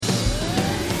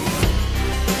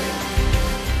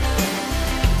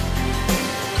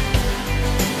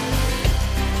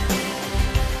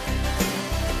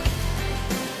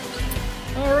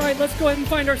go ahead and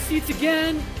find our seats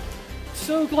again.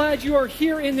 So glad you are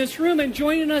here in this room and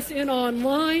joining us in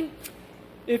online.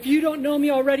 If you don't know me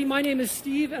already, my name is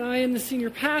Steve, and I am the senior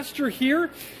pastor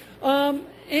here. And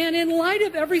in light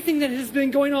of everything that has been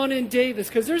going on in Davis,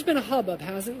 because there's been a hubbub,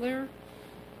 hasn't there?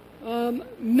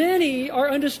 Many are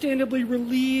understandably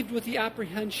relieved with the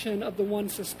apprehension of the one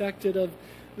suspected of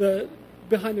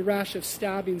behind the rash of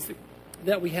stabbings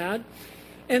that we had.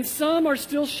 And some are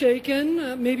still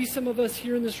shaken, maybe some of us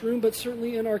here in this room, but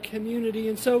certainly in our community.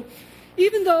 And so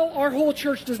even though our whole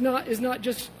church is not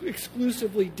just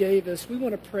exclusively Davis, we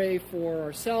want to pray for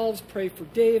ourselves, pray for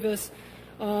Davis,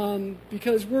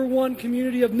 because we're one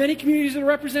community of many communities that are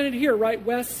represented here, right?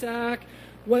 West Sac,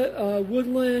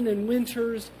 Woodland, and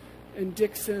Winters, and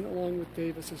Dixon, along with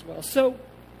Davis as well. So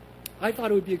I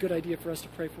thought it would be a good idea for us to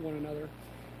pray for one another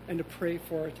and to pray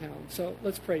for our town. So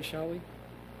let's pray, shall we?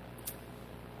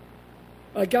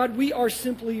 God, we are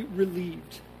simply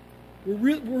relieved.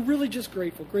 We're really just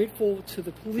grateful to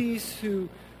the police who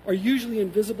are usually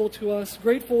invisible to us,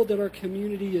 grateful that our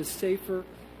community is safer.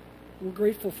 We're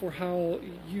grateful for how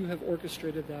you have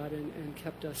orchestrated that and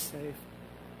kept us safe.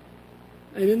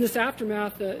 And in this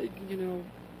aftermath,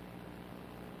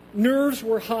 nerves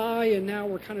were high, and now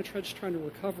we're kind of just trying to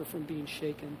recover from being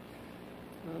shaken.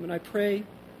 And I pray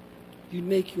you'd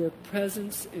make your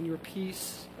presence and your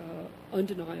peace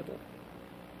undeniable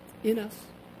in us,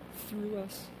 through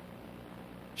us.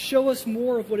 Show us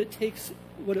more of what it takes,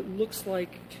 what it looks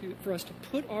like for us to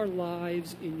put our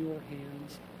lives in your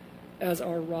hands as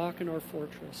our rock and our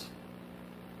fortress,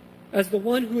 as the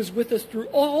one who is with us through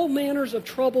all manners of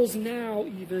troubles now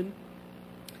even,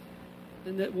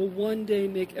 and that will one day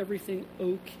make everything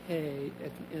okay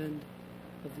at the end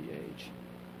of the age.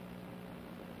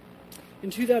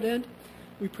 And to that end,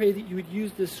 we pray that you would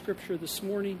use this scripture this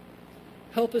morning.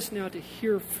 Help us now to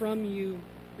hear from you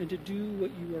and to do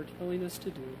what you are telling us to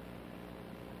do.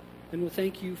 And we'll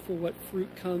thank you for what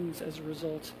fruit comes as a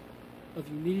result of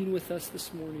you meeting with us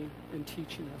this morning and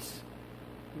teaching us.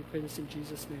 We pray this in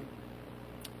Jesus' name.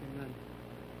 Amen.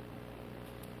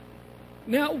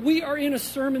 Now, we are in a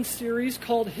sermon series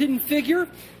called Hidden Figure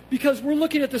because we're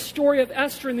looking at the story of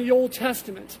Esther in the Old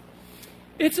Testament.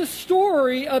 It's a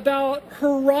story about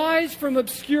her rise from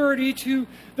obscurity to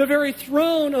the very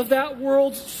throne of that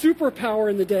world's superpower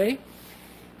in the day.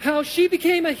 How she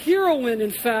became a heroine,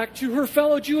 in fact, to her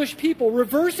fellow Jewish people,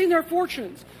 reversing their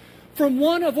fortunes from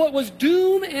one of what was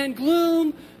doom and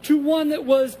gloom to one that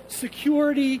was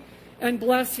security and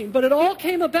blessing. But it all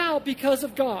came about because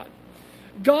of God.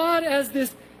 God as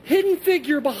this hidden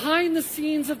figure behind the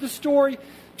scenes of the story,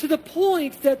 to the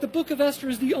point that the book of Esther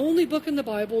is the only book in the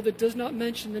Bible that does not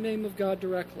mention the name of God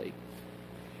directly.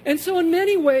 And so in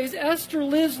many ways, Esther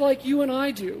lives like you and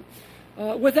I do,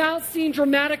 without seeing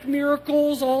dramatic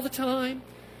miracles all the time,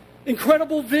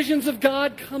 incredible visions of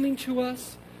God coming to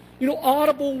us,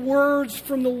 audible words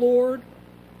from the Lord.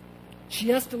 She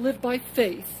has to live by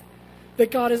faith that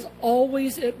God is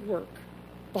always at work,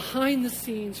 behind the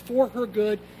scenes for her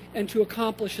good and to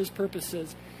accomplish his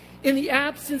purposes, in the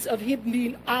absence of him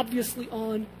being obviously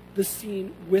on the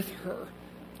scene with her.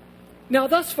 Now,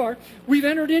 thus far, we've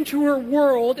entered into her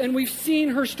world and we've seen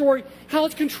her story, how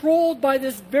it's controlled by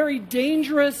this very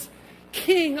dangerous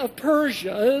king of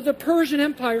Persia, the Persian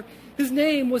Empire. His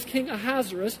name was King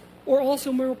Ahasuerus, or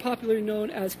also more popularly known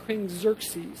as King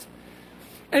Xerxes.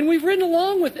 And we've ridden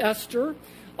along with Esther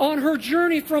on her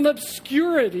journey from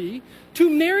obscurity to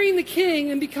marrying the king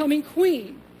and becoming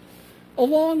queen,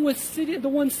 along with the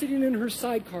one sitting in her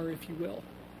sidecar, if you will,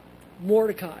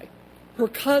 Mordecai, her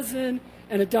cousin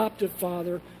and adoptive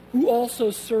father, who also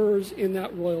serves in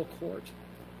that royal court.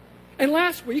 And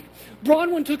last week,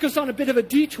 Bronwyn took us on a bit of a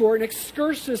detour, an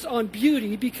excursus on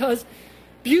beauty, because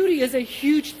beauty is a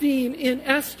huge theme in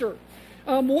Esther,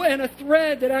 and a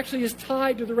thread that actually is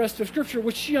tied to the rest of Scripture,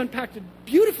 which she unpacked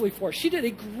beautifully for us. She did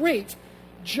a great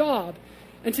job.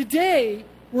 And today,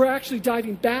 we're actually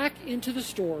diving back into the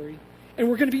story, and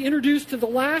we're going to be introduced to the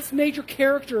last major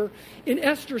character in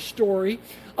Esther's story,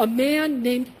 a man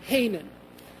named Haman.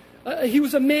 He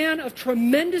was a man of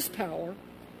tremendous power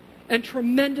and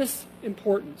tremendous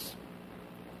importance.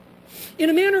 In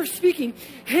a manner of speaking,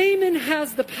 Haman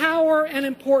has the power and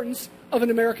importance of an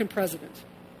American president,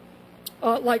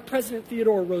 like President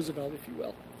Theodore Roosevelt, if you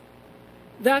will.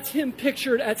 That's him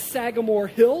pictured at Sagamore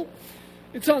Hill.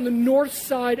 It's on the north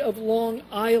side of Long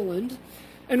Island.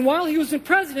 And while he was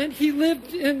president, he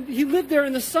lived there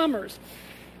in the summers.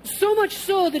 So much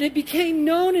so that it became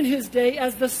known in his day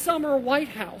as the Summer White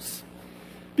House,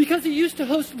 because he used to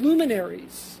host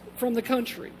luminaries from the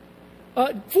country,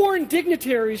 foreign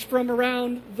dignitaries from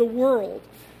around the world.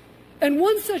 And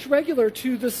one such regular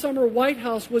to the summer White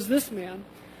House was this man,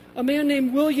 a man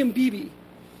named William Beebe.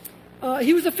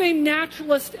 He was a famed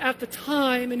naturalist at the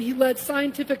time, and he led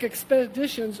scientific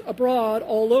expeditions abroad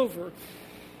all over.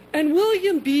 And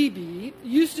William Beebe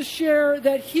used to share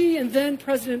that he and then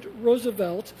President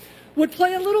Roosevelt would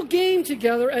play a little game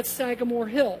together at Sagamore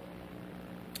Hill.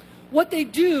 What they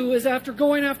do is, after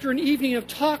going after an evening of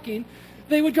talking,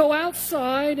 they would go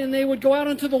outside and they would go out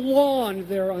onto the lawn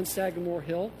there on Sagamore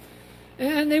Hill,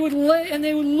 and they would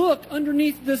look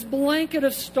underneath this blanket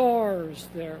of stars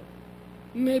there.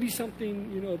 Maybe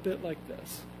something, a bit like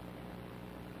this.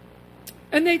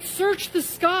 And they'd search the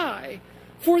sky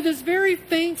for this very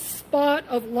faint spot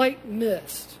of light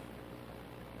mist.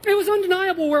 It was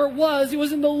undeniable where it was. It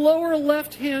was in the lower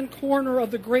left-hand corner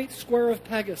of the great square of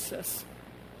Pegasus.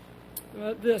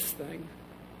 This thing.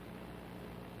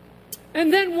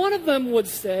 And then one of them would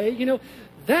say,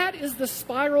 that is the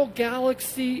spiral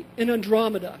galaxy in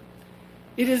Andromeda.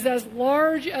 It is as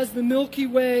large as the Milky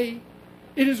Way.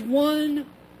 It is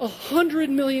 100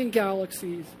 million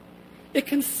galaxies. It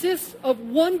consists of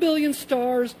 1 billion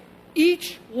stars,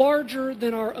 each larger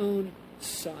than our own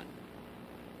sun.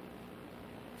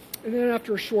 And then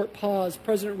after a short pause,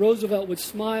 President Roosevelt would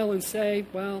smile and say,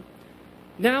 well,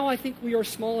 now I think we are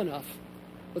small enough.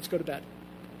 Let's go to bed.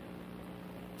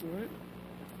 All right?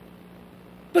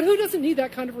 But who doesn't need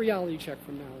that kind of reality check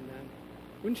from now and then?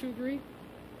 Wouldn't you agree?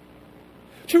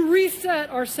 To reset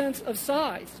our sense of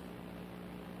size.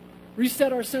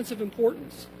 Reset our sense of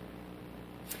importance.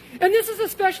 And this is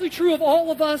especially true of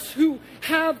all of us who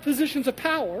have positions of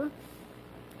power.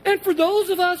 And for those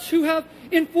of us who have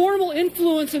informal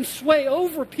influence and sway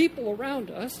over people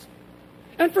around us.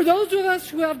 And for those of us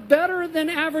who have better than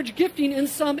average gifting in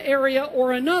some area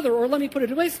or another. Or let me put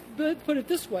it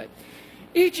this way.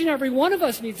 Each and every one of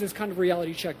us needs this kind of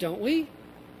reality check, don't we?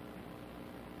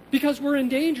 Because we're in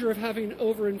danger of having an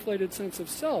overinflated sense of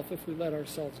self if we let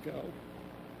ourselves go.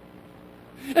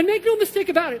 And make no mistake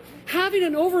about it, having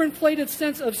an overinflated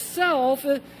sense of self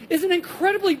is an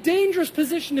incredibly dangerous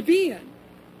position to be in.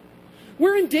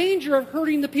 We're in danger of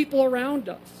hurting the people around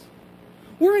us.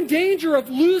 We're in danger of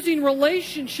losing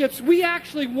relationships we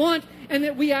actually want and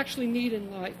that we actually need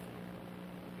in life.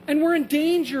 And we're in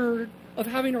danger of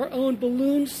having our own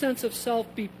ballooned sense of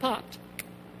self be popped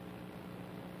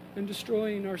and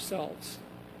destroying ourselves.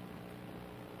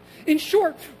 In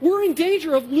short, we're in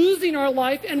danger of losing our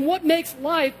life and what makes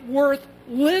life worth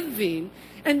living.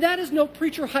 And that is no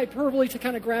preacher hyperbole to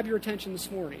kind of grab your attention this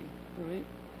morning, right?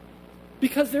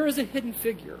 Because there is a hidden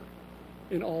figure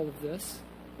in all of this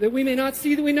that we may not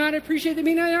see, that we may not appreciate, that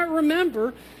we may not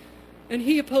remember, and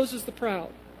he opposes the proud.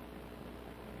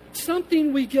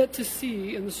 Something we get to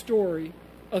see in the story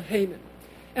of Haman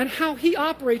and how he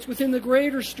operates within the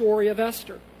greater story of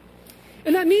Esther.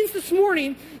 And that means this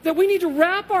morning that we need to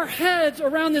wrap our heads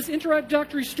around this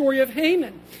introductory story of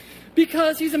Haman,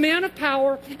 because he's a man of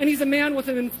power and he's a man with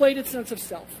an inflated sense of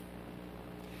self.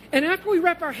 And after we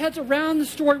wrap our heads around the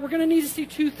story, we're going to need to see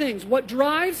two things: what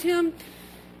drives him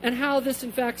and how this,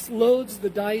 in fact, loads the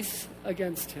dice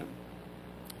against him.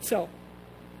 So,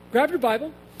 grab your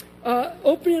Bible,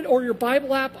 open it or your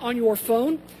Bible app on your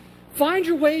phone. Find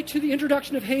your way to the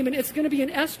introduction of Haman. It's going to be in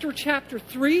Esther chapter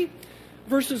 3,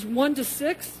 verses 1 to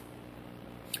 6.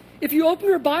 If you open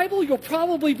your Bible, you'll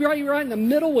probably be right in the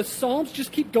middle with Psalms.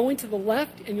 Just keep going to the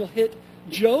left and you'll hit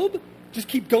Job. Just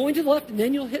keep going to the left and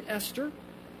then you'll hit Esther.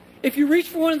 If you reach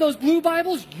for one of those blue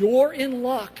Bibles, you're in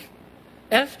luck.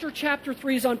 Esther chapter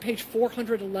 3 is on page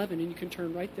 411, and you can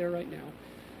turn right there right now.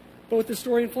 But with the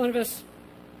story in front of us,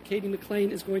 Katie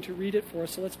McLean is going to read it for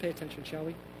us, so let's pay attention, shall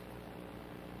we?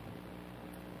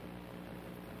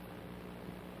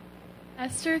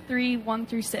 Esther 3, 1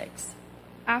 through 6.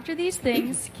 After these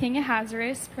things, King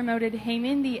Ahasuerus promoted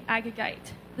Haman the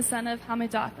Agagite, the son of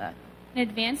Hammedatha, and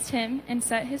advanced him and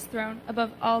set his throne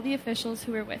above all the officials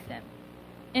who were with him.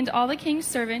 And all the king's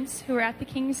servants who were at the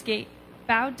king's gate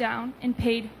bowed down and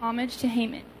paid homage to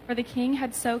Haman, for the king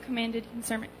had so commanded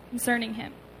concerning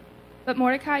him. But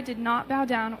Mordecai did not bow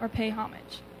down or pay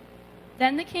homage.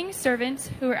 Then the king's servants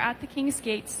who were at the king's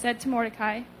gates said to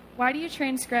Mordecai, "Why do you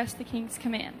transgress the king's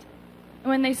command?" And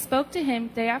when they spoke to him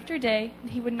day after day,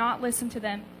 and he would not listen to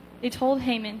them, they told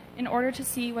Haman, in order to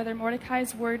see whether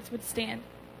Mordecai's words would stand,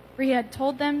 for he had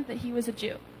told them that he was a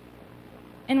Jew.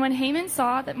 And when Haman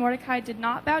saw that Mordecai did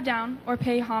not bow down or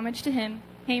pay homage to him,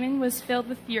 Haman was filled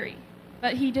with fury,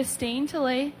 but he disdained to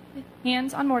lay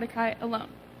hands on Mordecai alone.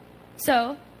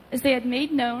 So, as they had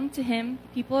made known to him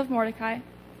the people of Mordecai,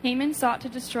 Haman sought to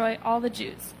destroy all the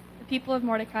Jews, the people of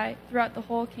Mordecai, throughout the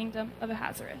whole kingdom of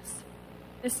Ahasuerus.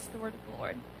 This is the word of the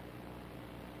Lord.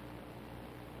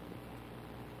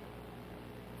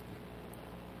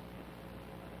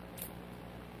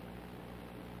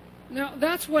 Now,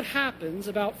 that's what happens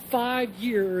about 5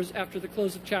 years after the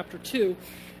close of chapter 2,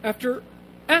 after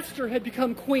Esther had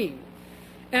become queen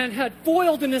and had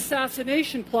foiled an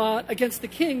assassination plot against the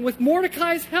king with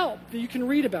Mordecai's help that you can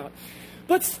read about.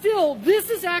 But still, this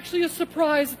is actually a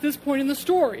surprise at this point in the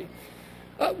story.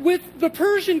 With the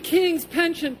Persian king's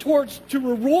penchant to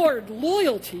reward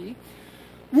loyalty,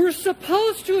 we're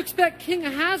supposed to expect King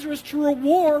Ahasuerus to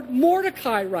reward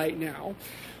Mordecai right now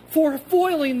for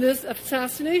foiling this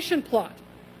assassination plot.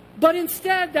 But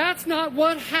instead, that's not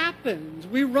what happens.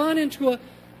 We run into a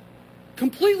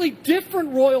completely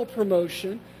different royal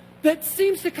promotion that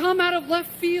seems to come out of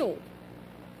left field.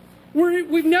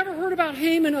 We've never heard about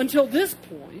Haman until this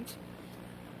point,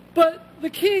 but the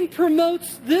king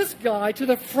promotes this guy to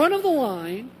the front of the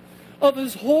line of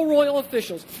his whole royal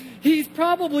officials. He's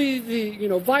probably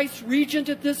the vice regent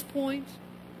at this point,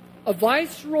 a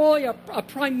viceroy, a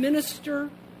prime minister.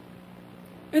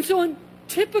 And so in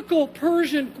typical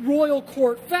Persian royal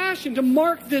court fashion, to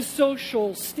mark this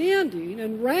social standing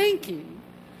and ranking,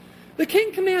 the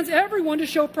king commands everyone to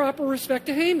show proper respect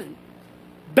to Haman.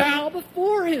 Bow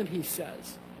before him, he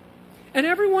says. And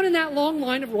everyone in that long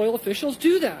line of royal officials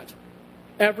do that.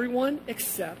 Everyone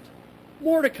except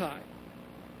Mordecai.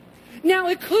 Now,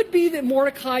 it could be that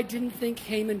Mordecai didn't think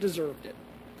Haman deserved it.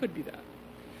 Could be that.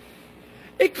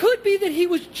 It could be that he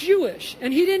was Jewish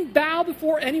and he didn't bow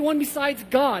before anyone besides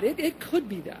God. It could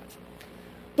be that.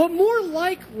 But more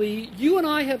likely, you and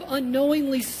I have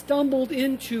unknowingly stumbled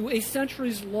into a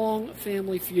centuries-long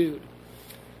family feud.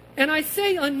 And I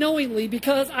say unknowingly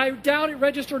because I doubt it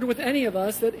registered with any of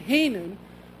us that Haman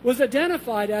was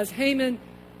identified as Haman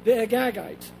the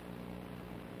Agagite.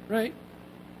 Right?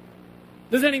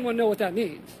 Does anyone know what that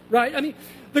means? Right? I mean,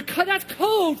 that's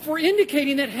code for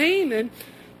indicating that Haman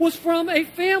was from a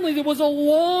family that was a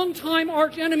long-time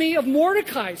archenemy of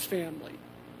Mordecai's family.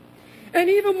 And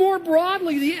even more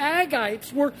broadly, the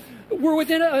Agagites were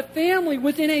within a family,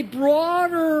 within a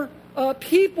broader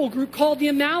people group called the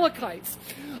Amalekites.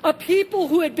 A people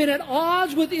who had been at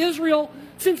odds with Israel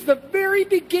since the very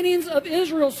beginnings of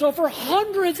Israel. So for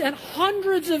hundreds and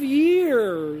hundreds of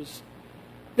years,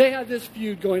 they had this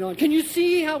feud going on. Can you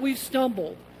see how we've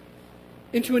stumbled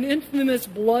into an infamous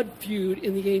blood feud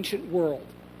in the ancient world?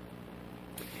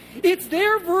 It's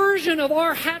their version of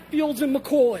our Hatfields and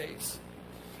McCoys,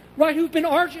 right, who've been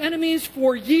arch enemies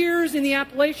for years in the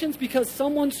Appalachians because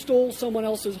someone stole someone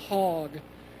else's hog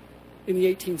in the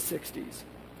 1860s.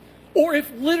 Or if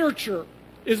literature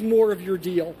is more of your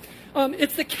deal,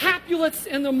 it's the Capulets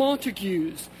and the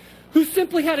Montagues, who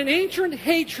simply had an ancient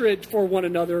hatred for one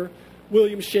another,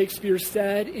 William Shakespeare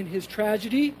said in his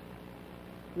tragedy,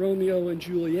 Romeo and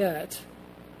Juliet.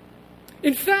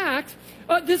 In fact,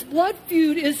 this blood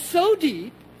feud is so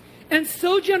deep and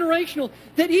so generational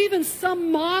that even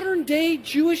some modern-day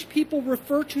Jewish people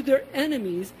refer to their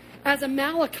enemies as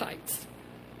Amalekites.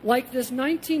 Like this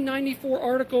 1994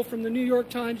 article from the New York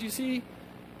Times, you see,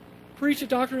 preach a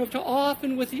doctrine of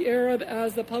often with the Arab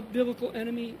as the biblical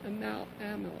enemy Amalek.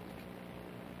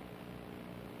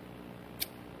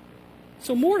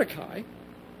 So Mordecai,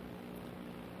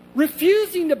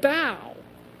 refusing to bow,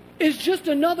 is just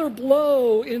another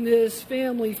blow in this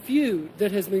family feud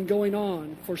that has been going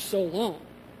on for so long.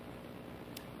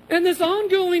 And this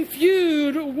ongoing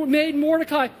feud made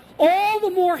Mordecai all the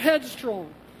more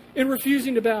headstrong in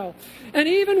refusing to bow. And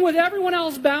even with everyone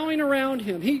else bowing around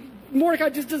him, Mordecai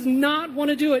just does not want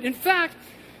to do it. In fact,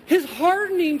 his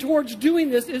hardening towards doing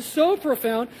this is so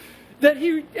profound that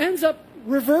he ends up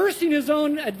reversing his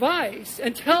own advice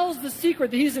and tells the secret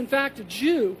that he's in fact a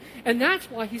Jew, and that's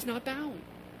why he's not bowing.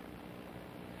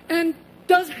 And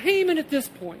does Haman at this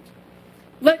point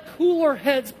let cooler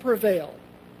heads prevail?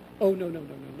 Oh,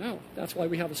 no. That's why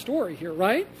we have a story here,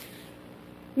 right?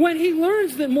 When he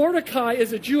learns that Mordecai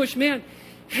is a Jewish man,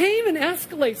 Haman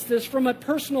escalates this from a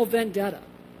personal vendetta.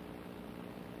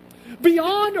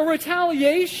 Beyond a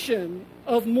retaliation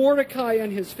of Mordecai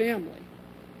and his family,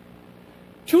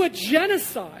 to a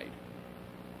genocide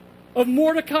of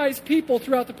Mordecai's people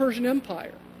throughout the Persian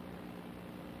Empire.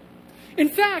 In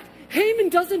fact, Haman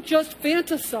doesn't just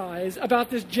fantasize about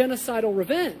this genocidal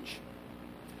revenge,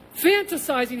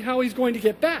 fantasizing how he's going to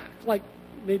get back, like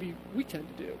maybe we tend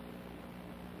to do.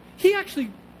 He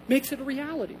actually makes it a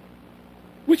reality,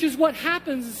 which is what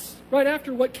happens right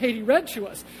after what Katie read to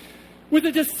us. With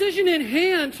a decision in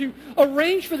hand to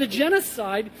arrange for the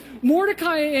genocide,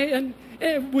 Mordecai and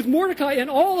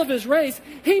all of his race,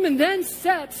 Haman then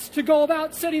sets to go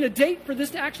about setting a date for this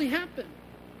to actually happen.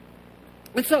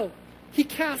 And so, he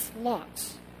casts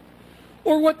lots,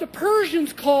 or what the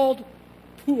Persians called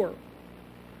pur.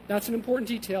 That's an important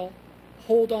detail.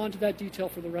 hold on to that detail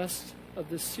for the rest of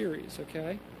this series,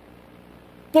 okay?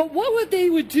 But what they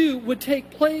would do would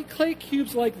take clay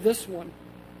cubes like this one,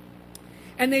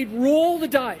 and they'd roll the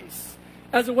dice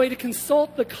as a way to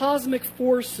consult the cosmic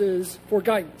forces for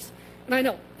guidance. And I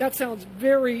know, that sounds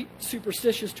very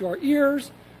superstitious to our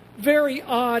ears, very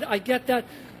odd, I get that.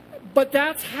 But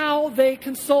that's how they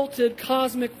consulted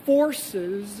cosmic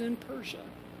forces in Persia.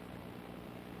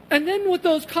 And then with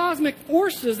those cosmic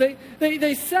forces,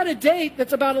 they set a date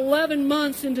that's about 11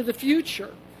 months into the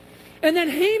future. And then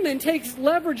Haman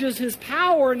leverages his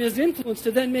power and his influence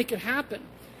to then make it happen.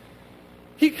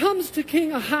 He comes to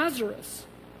King Ahasuerus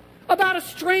about a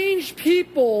strange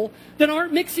people that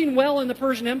aren't mixing well in the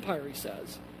Persian Empire, he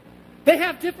says. They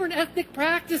have different ethnic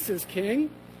practices, king,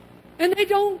 and they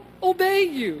don't obey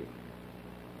you.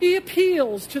 He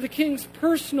appeals to the king's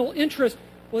personal interest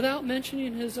without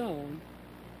mentioning his own.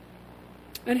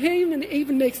 And Haman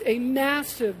even makes a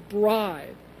massive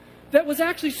bribe that was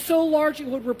actually so large it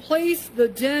would replace the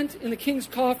dent in the king's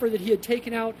coffer that he had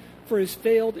taken out for his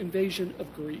failed invasion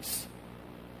of Greece.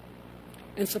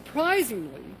 And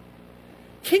surprisingly,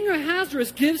 King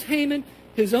Ahasuerus gives Haman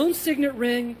his own signet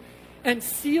ring and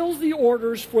seals the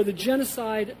orders for the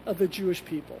genocide of the Jewish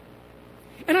people.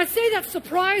 And I say that's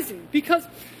surprising because,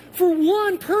 for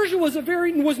one, Persia was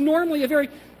normally a very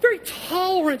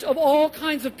tolerant of all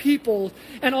kinds of people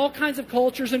and all kinds of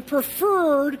cultures and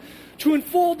preferred to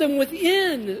enfold them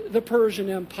within the Persian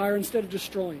Empire instead of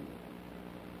destroying them.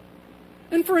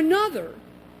 And for another,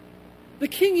 the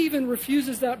king even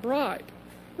refuses that bribe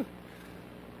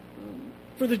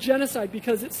for the genocide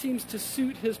because it seems to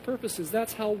suit his purposes.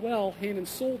 That's how well Haman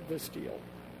sold this deal.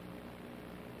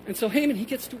 And so Haman, he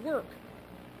gets to work,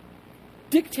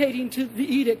 dictating to the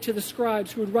edict to the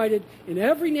scribes who would write it in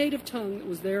every native tongue that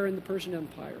was there in the Persian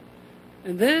Empire.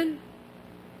 And then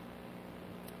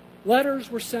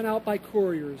letters were sent out by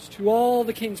couriers to all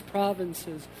the king's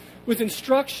provinces with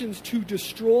instructions to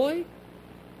destroy,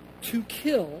 to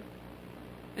kill,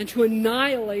 and to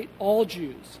annihilate all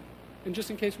Jews. And just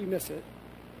in case we miss it,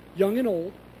 young and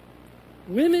old,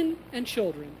 women and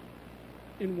children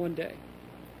in one day.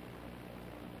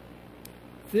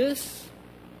 This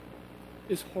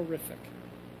is horrific.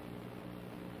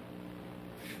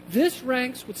 This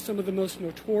ranks with some of the most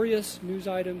notorious news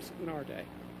items in our day.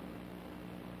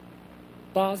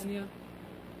 Bosnia,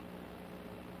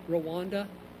 Rwanda,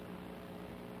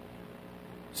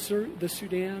 the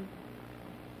Sudan,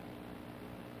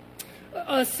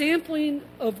 a sampling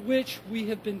of which we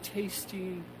have been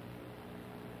tasting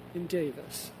in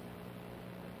Davis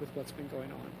with what's been going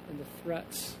on and the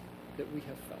threats that we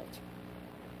have felt.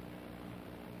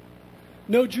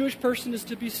 No Jewish person is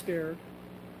to be spared.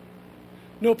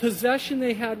 No possession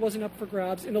they had wasn't up for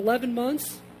grabs. In 11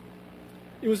 months,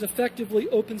 it was effectively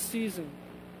open season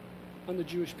on the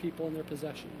Jewish people and their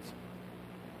possessions.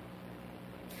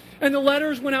 And the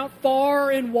letters went out far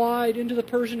and wide into the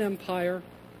Persian Empire.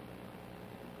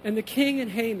 And the king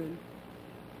and Haman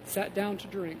sat down to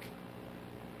drink.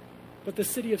 But the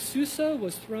city of Susa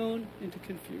was thrown into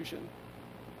confusion.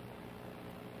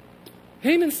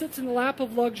 Haman sits in the lap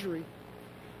of luxury,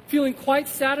 feeling quite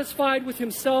satisfied with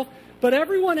himself, but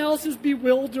everyone else is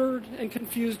bewildered and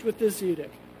confused with this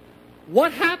edict.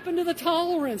 What happened to the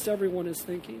tolerance, everyone is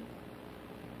thinking?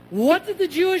 What did the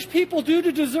Jewish people do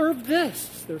to deserve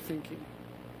this, they're thinking.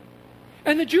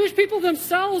 And the Jewish people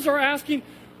themselves are asking,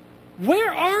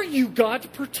 where are you, God, to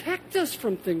protect us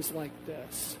from things like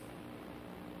this?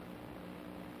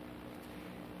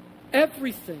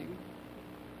 Everything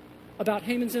about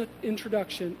Haman's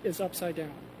introduction is upside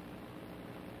down.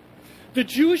 The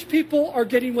Jewish people are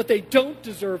getting what they don't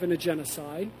deserve in a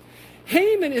genocide.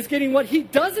 Haman is getting what he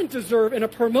doesn't deserve in a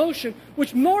promotion,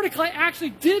 which Mordecai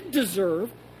actually did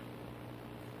deserve.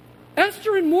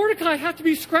 Esther and Mordecai have to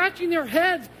be scratching their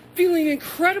heads, feeling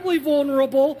incredibly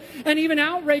vulnerable and even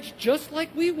outraged, just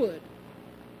like we would.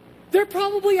 They're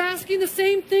probably asking the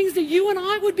same things that you and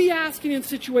I would be asking in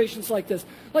situations like this.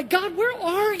 Like, God, where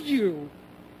are you?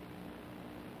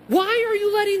 Why are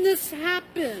you letting this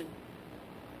happen?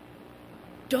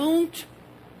 Don't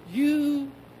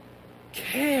you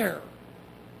care?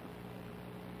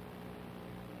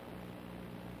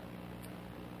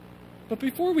 But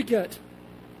before we get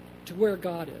to where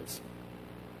God is,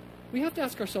 we have to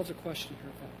ask ourselves a question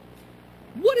here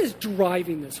about what is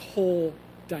driving this whole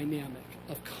dynamic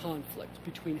of conflict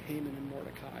between Haman and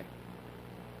Mordecai?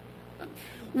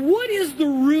 What is the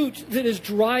root that is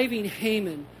driving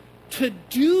Haman to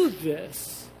do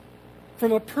this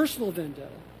from a personal vendetta,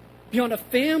 beyond a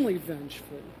family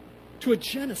vengeful, to a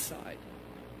genocide?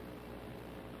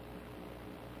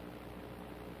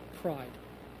 Pride.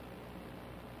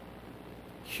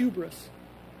 hubris.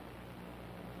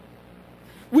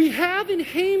 We have in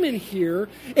Haman here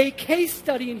a case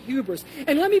study in hubris.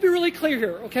 And let me be really clear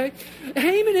here, okay?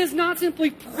 Haman is not simply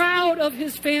proud of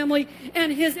his family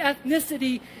and his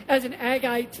ethnicity as an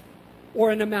Agagite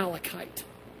or an Amalekite.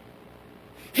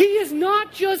 He is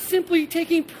not just simply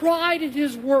taking pride in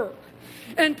his work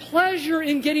and pleasure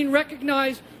in getting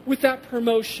recognized with that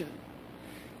promotion.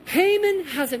 Haman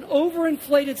has an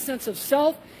overinflated sense of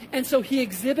self, and so he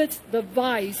exhibits the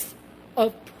vice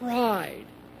of pride.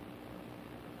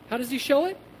 How does he show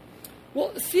it?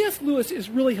 Well, C.S. Lewis is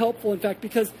really helpful, in fact,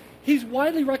 because he's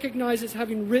widely recognized as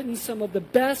having written some of the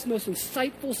best, most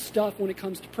insightful stuff when it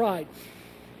comes to pride.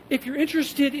 If you're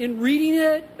interested in reading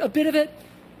it, a bit of it,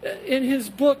 in his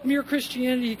book, Mere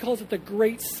Christianity, he calls it the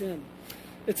Great Sin.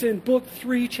 It's in book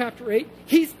 3, chapter 8.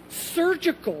 He's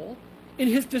surgical in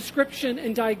his description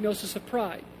and diagnosis of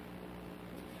pride.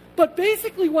 But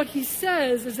basically what he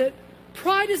says is that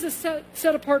pride is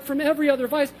set apart from every other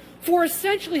vice for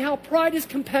essentially how pride is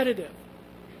competitive.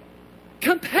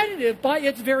 Competitive by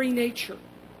its very nature.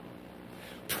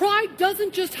 Pride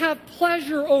doesn't just have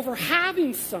pleasure over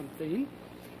having something,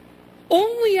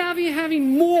 only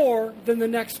having more than the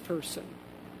next person.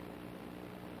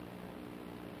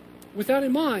 With that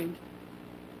in mind,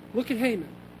 look at Haman.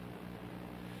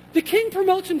 The king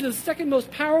promotes him to the second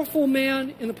most powerful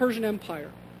man in the Persian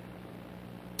Empire.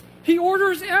 He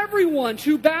orders everyone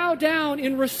to bow down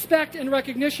in respect and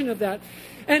recognition of that.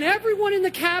 And everyone in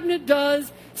the cabinet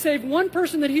does, save one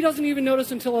person that he doesn't even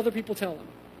notice until other people tell him.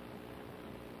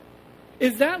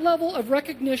 Is that level of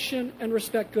recognition and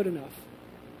respect good enough?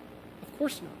 Of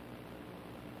course not.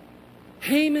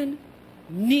 Haman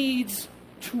needs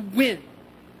to win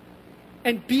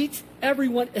and beat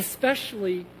everyone,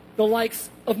 especially the likes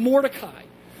of Mordecai.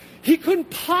 He couldn't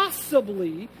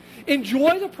possibly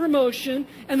enjoy the promotion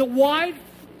and the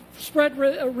widespread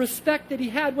respect that he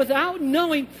had without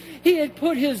knowing he had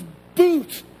put his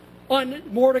boot on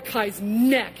Mordecai's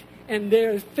neck and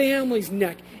their family's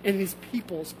neck and his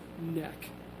people's neck.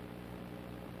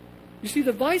 You see,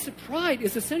 the vice of pride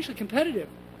is essentially competitive,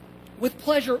 with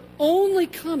pleasure only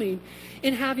coming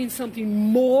in having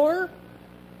something more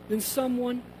than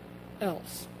someone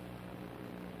else.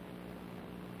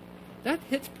 That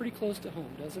hits pretty close to home,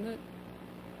 doesn't it?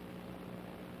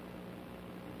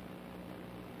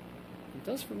 It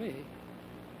does for me.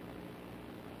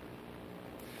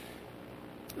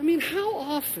 I mean, how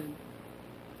often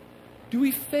do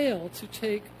we fail to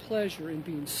take pleasure in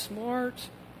being smart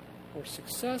or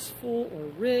successful or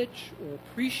rich or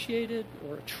appreciated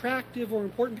or attractive or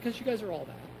important, because you guys are all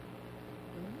that?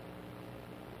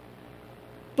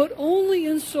 But only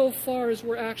insofar as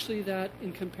we're actually that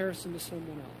in comparison to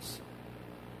someone else.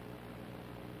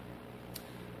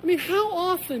 I mean, how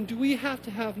often do we have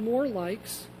to have more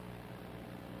likes,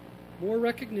 more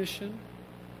recognition,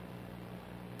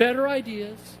 better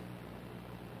ideas,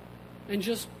 and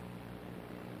just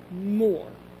more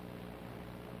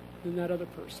than that other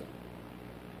person?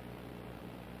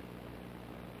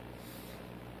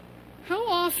 How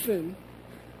often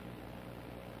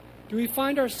do we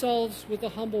find ourselves with a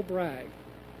humble brag?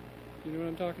 You know what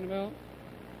I'm talking about?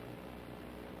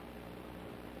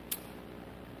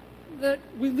 That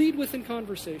we lead with in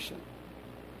conversation.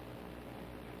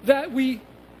 That we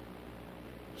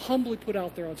humbly put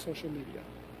out there on social media.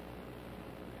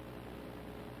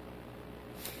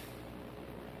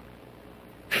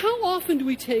 How often do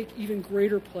we take even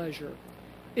greater pleasure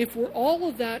if we're all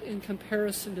of that in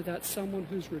comparison to that someone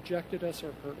who's rejected us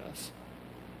or hurt us,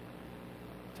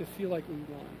 to feel like we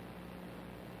won?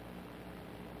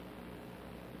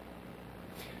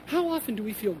 How often do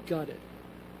we feel gutted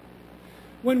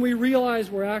when we realize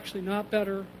we're actually not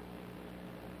better,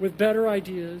 with better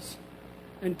ideas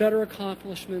and better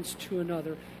accomplishments to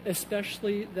another,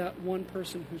 especially that one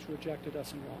person who's rejected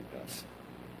us and wronged us?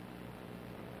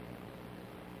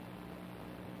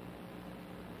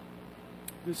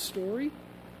 This story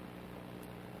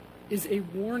is a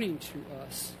warning to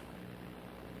us.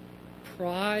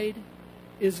 Pride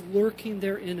is lurking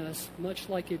there in us, much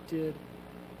like it did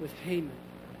with Haman.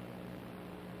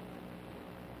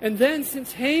 And then,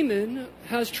 since Haman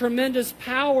has tremendous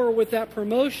power with that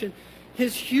promotion,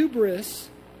 his hubris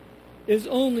is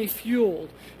only fueled.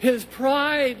 His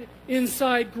pride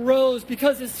inside grows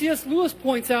because, as C.S. Lewis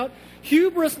points out,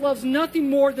 hubris loves nothing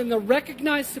more than the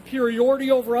recognized superiority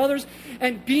over others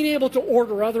and being able to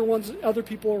order other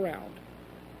people around.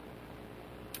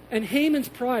 And Haman's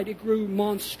pride, it grew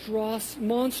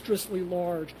monstrously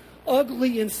large,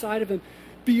 ugly inside of him,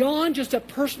 beyond just a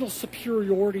personal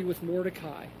superiority with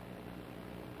Mordecai.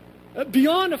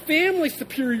 Beyond a family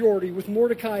superiority with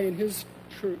Mordecai and his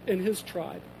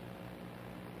tribe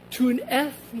to an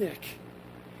ethnic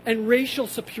and racial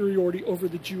superiority over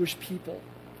the Jewish people.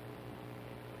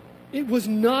 It was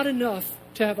not enough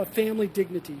to have a family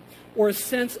dignity or a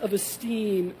sense of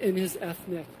esteem in his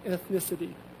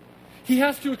ethnicity. He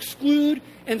has to exclude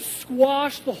and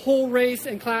squash the whole race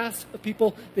and class of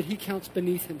people that he counts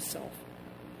beneath himself.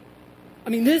 I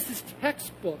mean, this is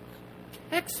textbook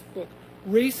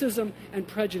racism and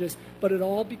prejudice, but it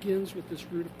all begins with this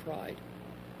root of pride.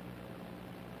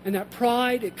 And that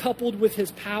pride, it coupled with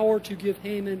his power to give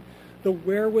Haman the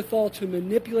wherewithal to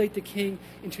manipulate the king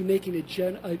into making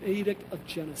an edict of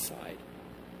genocide.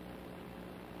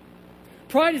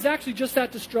 Pride is actually just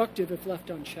that destructive if left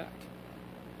unchecked.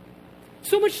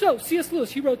 So much so, C.S.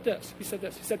 Lewis, he wrote this. He said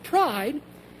this. He said, pride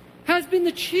has been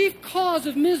the chief cause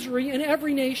of misery in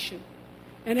every nation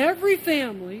and every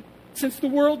family since the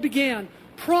world began.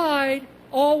 Pride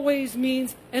always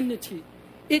means enmity.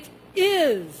 It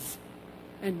is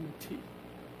enmity.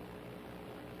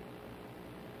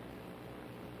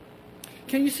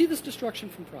 Can you see this destruction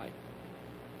from pride?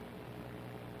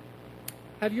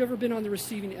 Have you ever been on the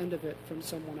receiving end of it from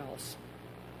someone else?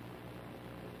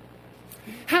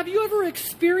 Have you ever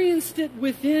experienced it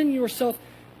within yourself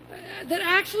that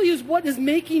actually is what is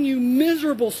making you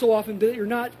miserable so often, that you're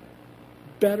not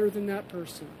better than that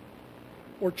person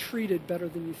or treated better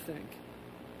than you think?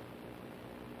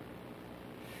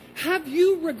 Have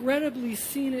you regrettably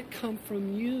seen it come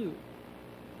from you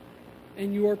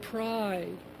and your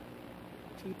pride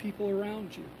to the people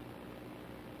around you?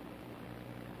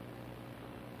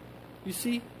 You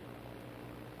see,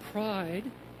 pride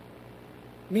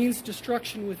means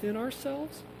destruction within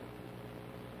ourselves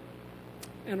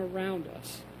and around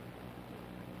us.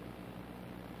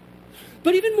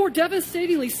 But even more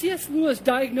devastatingly, C.S. Lewis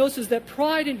diagnoses that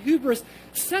pride and hubris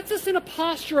sets us in a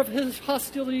posture of his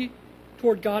hostility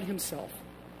toward God himself.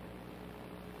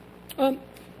 And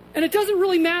it doesn't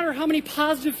really matter how many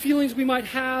positive feelings we might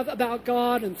have about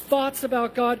God and thoughts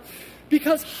about God,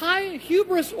 because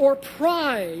hubris or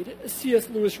pride, C.S.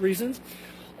 Lewis reasons,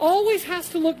 always has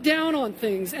to look down on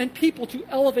things and people to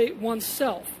elevate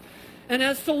oneself. And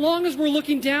as so long as we're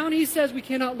looking down, he says we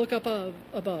cannot look up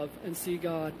above and see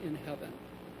God in heaven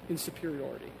in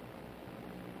superiority.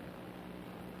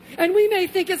 And we may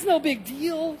think it's no big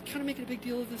deal. Kind of making a big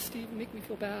deal of this, Steve, and make me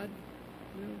feel bad.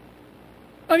 You know?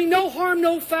 I mean, no harm,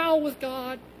 no foul with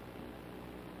God.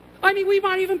 I mean, we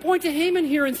might even point to Haman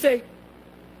here and say,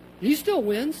 he still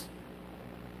wins.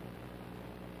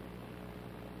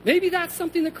 Maybe that's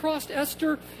something that crossed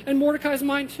Esther and Mordecai's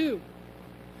mind too.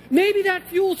 Maybe that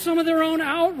fueled some of their own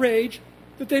outrage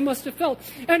that they must have felt.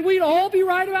 And we'd all be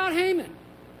right about Haman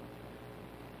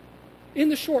in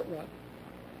the short run.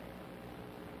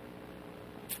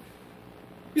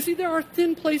 You see, there are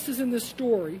thin places in this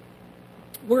story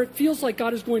where it feels like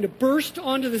God is going to burst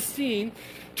onto the scene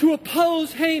to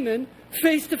oppose Haman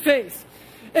face to face.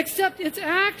 Except it's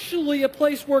actually a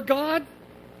place where God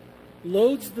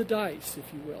loads the dice,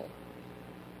 if you will,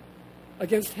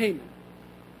 against Haman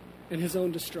and his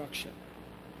own destruction.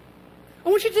 I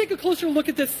want you to take a closer look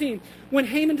at this scene when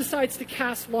Haman decides to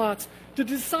cast lots to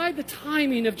decide the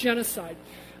timing of genocide.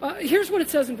 Here's what it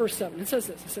says in verse 7. It says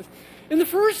this. It says, in the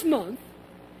first month,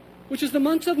 which is the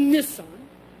month of Nisan,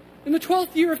 in the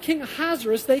 12th year of King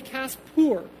Ahasuerus, they cast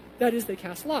pur, that is, they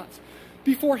cast lots,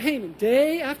 before Haman,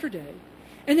 day after day.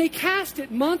 And they cast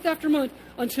it month after month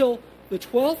until the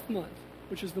 12th month,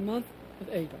 which is the month of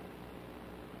Adar.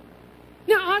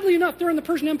 Now, oddly enough, they're in the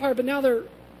Persian Empire, but now they're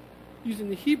using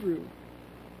the Hebrew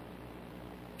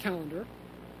calendar.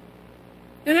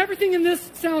 And everything in this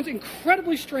sounds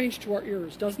incredibly strange to our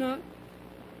ears, does not?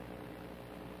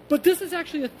 But this is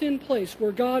actually a thin place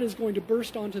where God is going to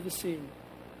burst onto the scene.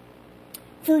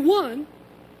 For one,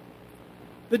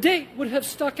 the date would have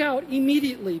stuck out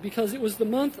immediately because it was the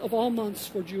month of all months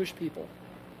for Jewish people.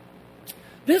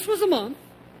 This was a month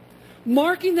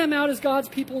marking them out as God's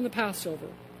people in the Passover.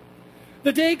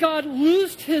 The day God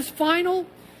loosed his final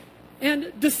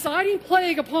and deciding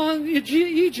plague upon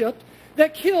Egypt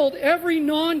that killed every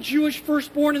non-Jewish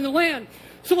firstborn in the land.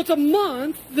 So it's a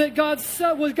month that God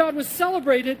was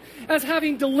celebrated as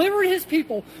having delivered his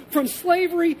people from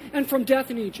slavery and from death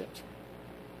in Egypt.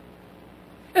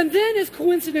 And then, as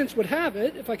coincidence would have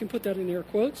it, if I can put that in air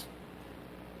quotes,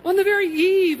 on the very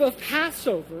eve of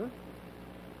Passover,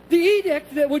 the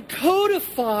edict that would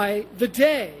codify the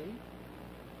day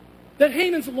that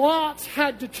Haman's lots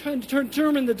had to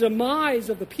determine the demise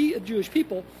of the Jewish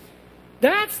people,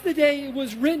 that's the day it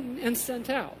was written and sent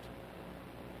out.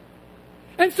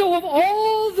 And so of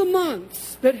all the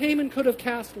months that Haman could have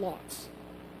cast lots,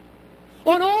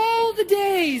 On all the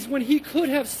days when he could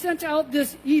have sent out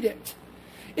this edict,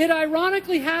 it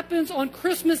ironically happens on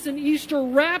Christmas and Easter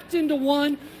wrapped into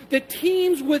one that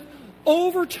teems with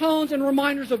overtones and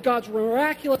reminders of God's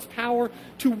miraculous power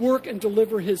to work and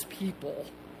deliver his people.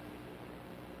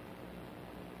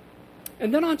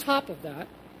 And then on top of that,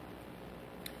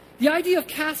 the idea of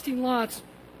casting lots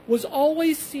was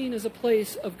always seen as a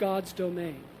place of God's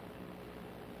domain.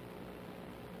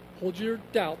 Hold your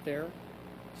doubt there.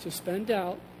 Suspend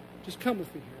doubt. Just come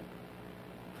with me here.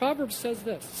 Proverbs says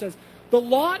this. It says, the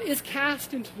lot is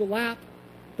cast into the lap,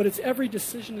 but its every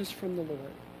decision is from the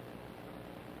Lord.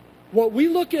 What we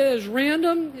look at as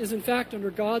random is in fact under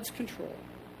God's control.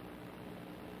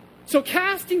 So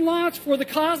casting lots for the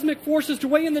cosmic forces to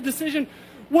weigh in the decision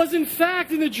was in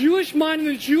fact in the Jewish mind and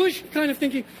the Jewish kind of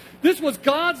thinking, this was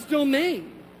God's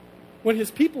domain when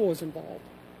his people was involved.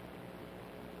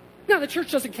 Now, the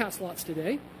church doesn't cast lots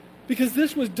today because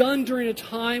this was done during a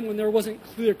time when there wasn't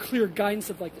clear guidance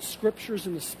of like the scriptures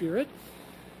and the Spirit.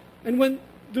 And when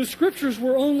the scriptures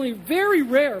were only very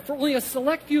rare for only a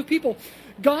select few people,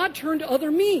 God turned to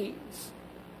other means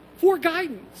for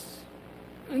guidance.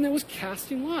 And there was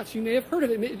casting lots. You may have heard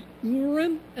of it.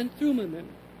 Urim and Thummim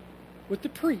with the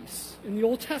priests in the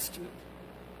Old Testament.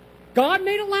 God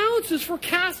made allowances for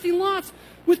casting lots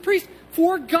with priests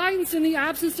for guidance in the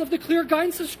absence of the clear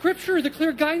guidance of Scripture, the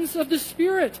clear guidance of the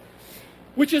Spirit,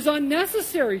 which is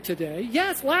unnecessary today.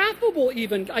 Yes, laughable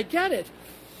even, I get it.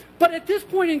 But at this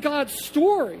point in God's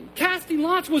story, casting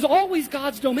lots was always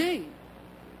God's domain.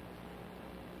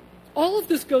 All of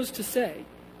this goes to say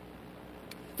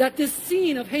that this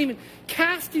scene of Haman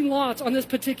casting lots on this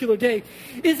particular day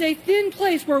is a thin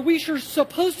place where we are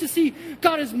supposed to see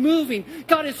God is moving,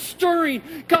 God is stirring,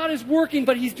 God is working,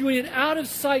 but he's doing it out of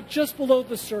sight just below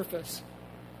the surface.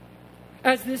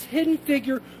 As this hidden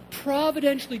figure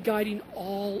providentially guiding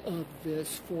all of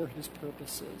this for his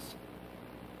purposes.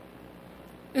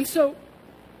 And so,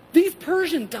 these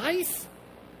Persian dice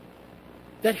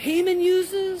that Haman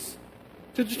uses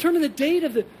to determine the date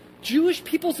of the Jewish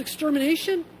people's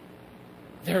extermination,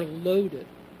 they're loaded.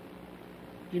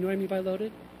 You know what I mean by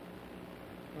loaded?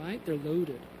 Right? They're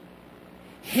loaded.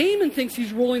 Haman thinks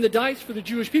he's rolling the dice for the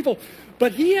Jewish people,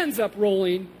 but he ends up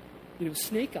rolling,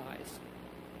 snake eyes.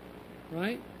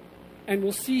 Right? And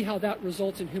we'll see how that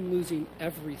results in him losing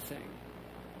everything.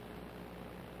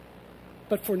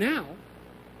 But for now,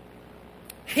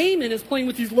 Haman is playing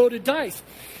with these loaded dice.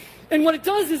 And what it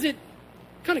does is it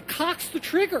kind of cocks the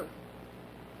trigger.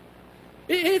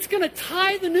 It's going to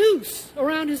tie the noose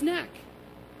around his neck.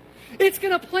 It's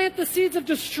going to plant the seeds of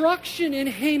destruction in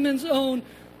Haman's own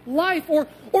life. Or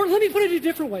let me put it a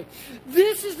different way.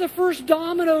 This is the first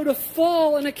domino to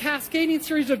fall in a cascading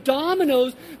series of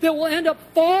dominoes that will end up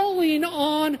falling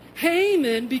on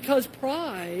Haman because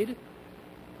pride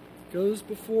goes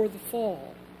before the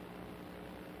fall.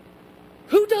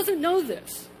 Who doesn't know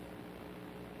this?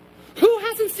 Who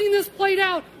hasn't seen this played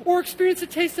out or experienced a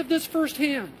taste of this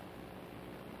firsthand?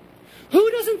 Who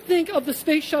doesn't think of the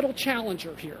Space Shuttle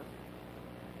Challenger here?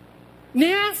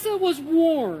 NASA was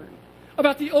warned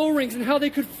about the O-rings and how they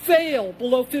could fail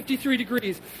below 53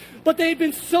 degrees. But they had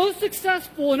been so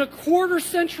successful in a quarter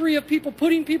century of people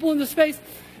putting people into space,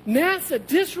 NASA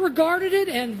disregarded it,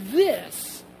 and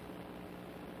this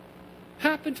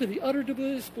happened to the utter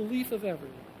disbelief of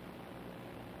everyone.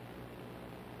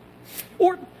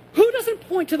 Or who doesn't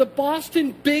point to the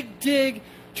Boston Big Dig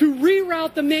to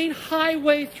reroute the main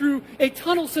highway through a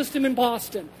tunnel system in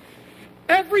Boston?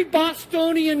 Every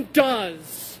Bostonian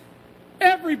does.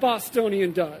 Every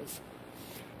Bostonian does.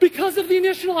 Because of the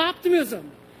initial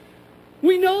optimism.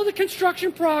 We know the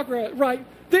construction progress, right?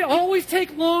 They always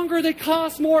take longer, they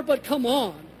cost more, but come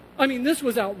on. I mean, this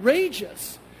was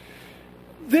outrageous.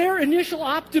 Their initial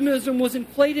optimism was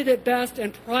inflated at best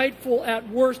and prideful at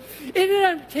worst. It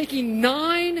ended up taking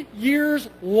 9 years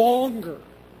longer.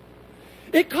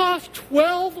 It cost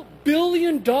 $12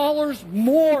 billion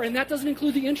more, and that doesn't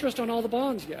include the interest on all the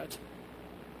bonds yet.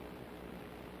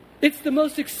 It's the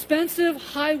most expensive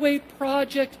highway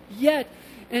project yet,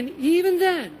 and even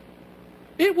then,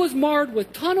 it was marred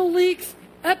with tunnel leaks,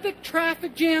 epic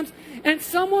traffic jams, and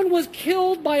someone was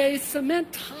killed by a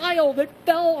cement tile that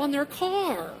fell on their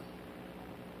car.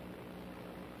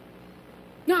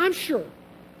 Now, I'm sure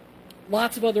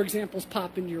lots of other examples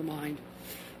pop into your mind,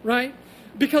 right?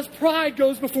 Because pride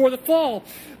goes before the fall.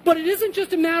 But it isn't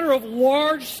just a matter of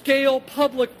large-scale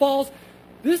public falls.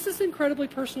 This is incredibly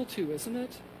personal too, isn't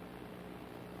it?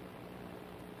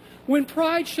 When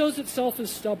pride shows itself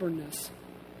as stubbornness,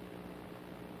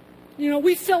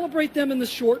 we celebrate them in the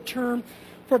short term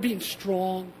for being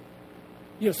strong,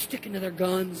 sticking to their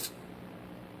guns.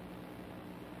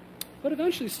 But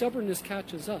eventually stubbornness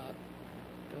catches up,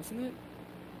 doesn't it?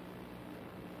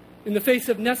 In the face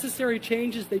of necessary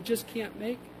changes they just can't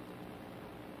make.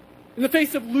 In the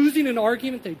face of losing an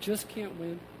argument they just can't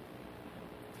win.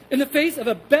 In the face of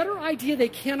a better idea they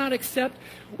cannot accept,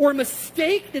 or a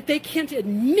mistake that they can't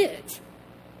admit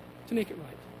to make it right.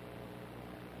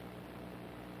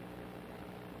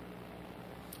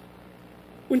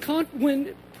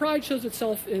 When pride shows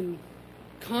itself in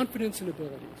confidence in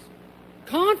abilities,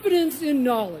 confidence in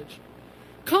knowledge,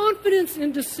 confidence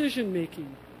in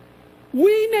decision-making,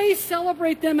 we may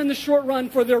celebrate them in the short run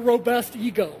for their robust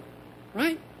ego,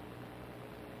 right?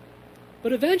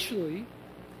 But eventually,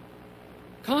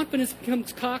 confidence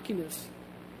becomes cockiness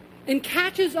and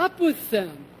catches up with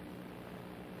them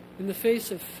in the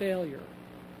face of failure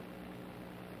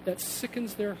that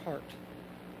sickens their heart.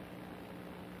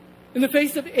 In the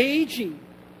face of aging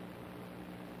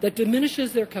that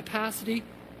diminishes their capacity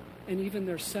and even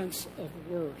their sense of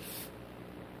worth.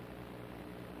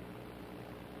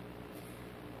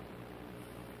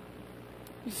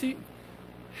 You see,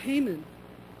 Haman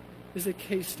is a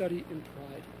case study in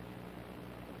pride.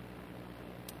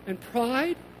 And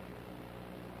pride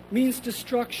means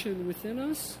destruction within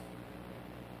us,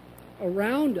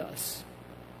 around us,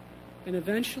 and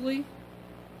eventually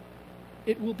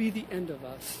it will be the end of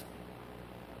us.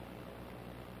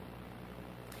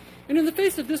 And in the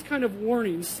face of this kind of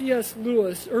warning, C.S.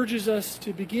 Lewis urges us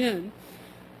to begin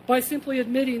by simply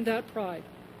admitting that pride.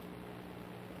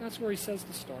 That's where he says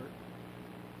to start.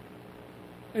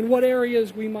 And what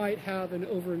areas we might have an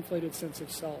overinflated sense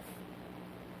of self.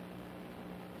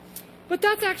 But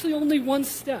that's actually only one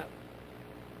step.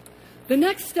 The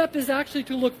next step is actually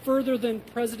to look further than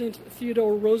President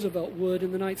Theodore Roosevelt would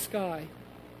in the night sky,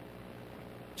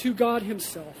 to God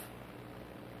himself,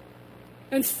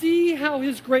 and see how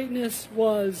his greatness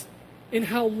was in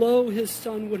how low his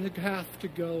son would have to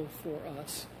go for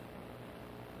us.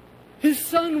 His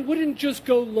son wouldn't just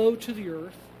go low to the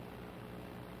earth,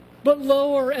 but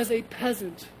lower as a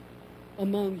peasant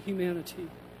among humanity.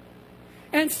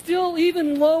 And still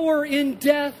even lower in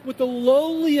death with the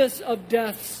lowliest of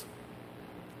deaths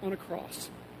on a cross.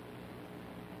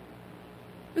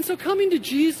 And so coming to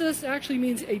Jesus actually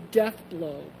means a death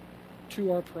blow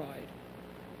to our pride.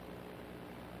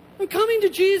 When coming to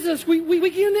Jesus, we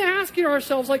begin asking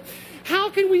ourselves, like,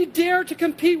 how can we dare to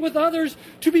compete with others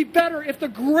to be better if the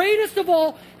greatest of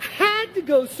all had to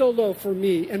go so low for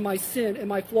me and my sin and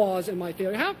my flaws and my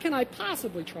failure? How can I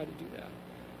possibly try to do that?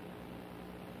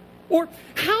 Or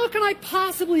how can I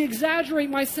possibly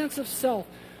exaggerate my sense of self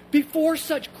before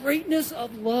such greatness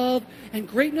of love and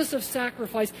greatness of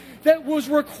sacrifice that was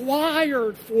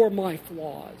required for my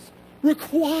flaws,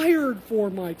 required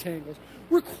for my tangles,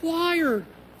 required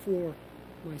for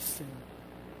my sin?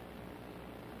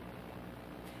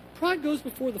 Pride goes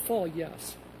before the fall,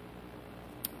 yes.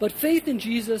 But faith in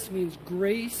Jesus means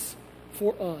grace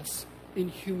for us in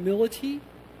humility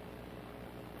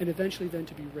and eventually then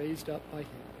to be raised up by him.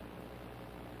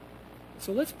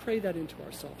 So let's pray that into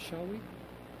ourselves, shall we?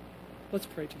 Let's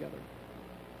pray together.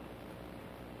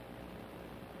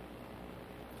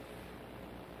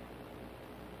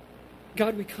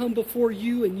 God, we come before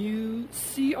you and you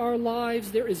see our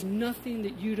lives. There is nothing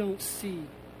that you don't see.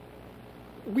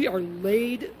 We are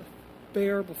laid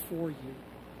bare before you.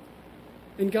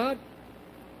 And God,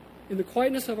 in the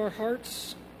quietness of our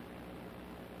hearts,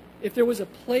 if there was a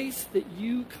place that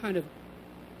you kind of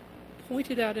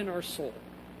pointed at in our soul,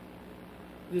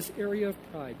 this area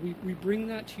of pride, we bring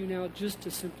that to you now just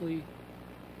to simply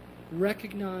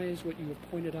recognize what you have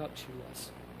pointed out to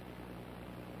us.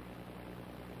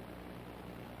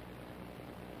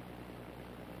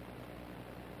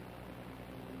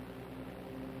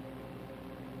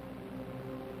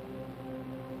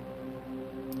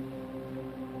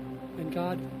 And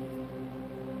God,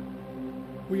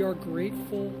 we are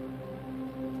grateful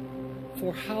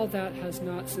for how that has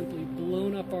not simply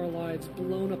blown up our lives,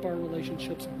 blown up our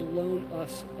relationships, blown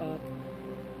us up.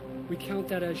 We count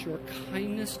that as your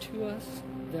kindness to us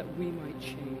that we might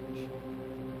change.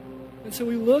 And so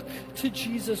we look to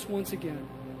Jesus once again,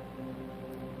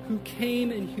 who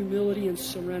came in humility and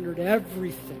surrendered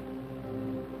everything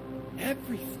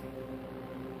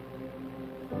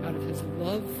out of his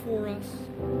love for us,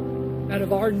 out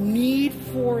of our need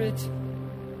for it.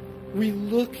 We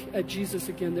look at Jesus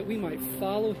again that we might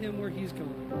follow him where he's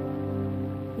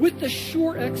gone, with the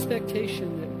sure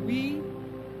expectation that we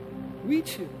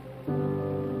too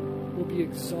will be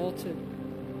exalted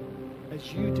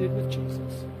as you did with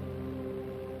Jesus.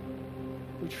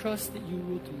 We trust that you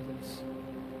will do this.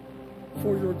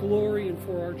 For your glory and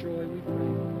for our joy, we pray.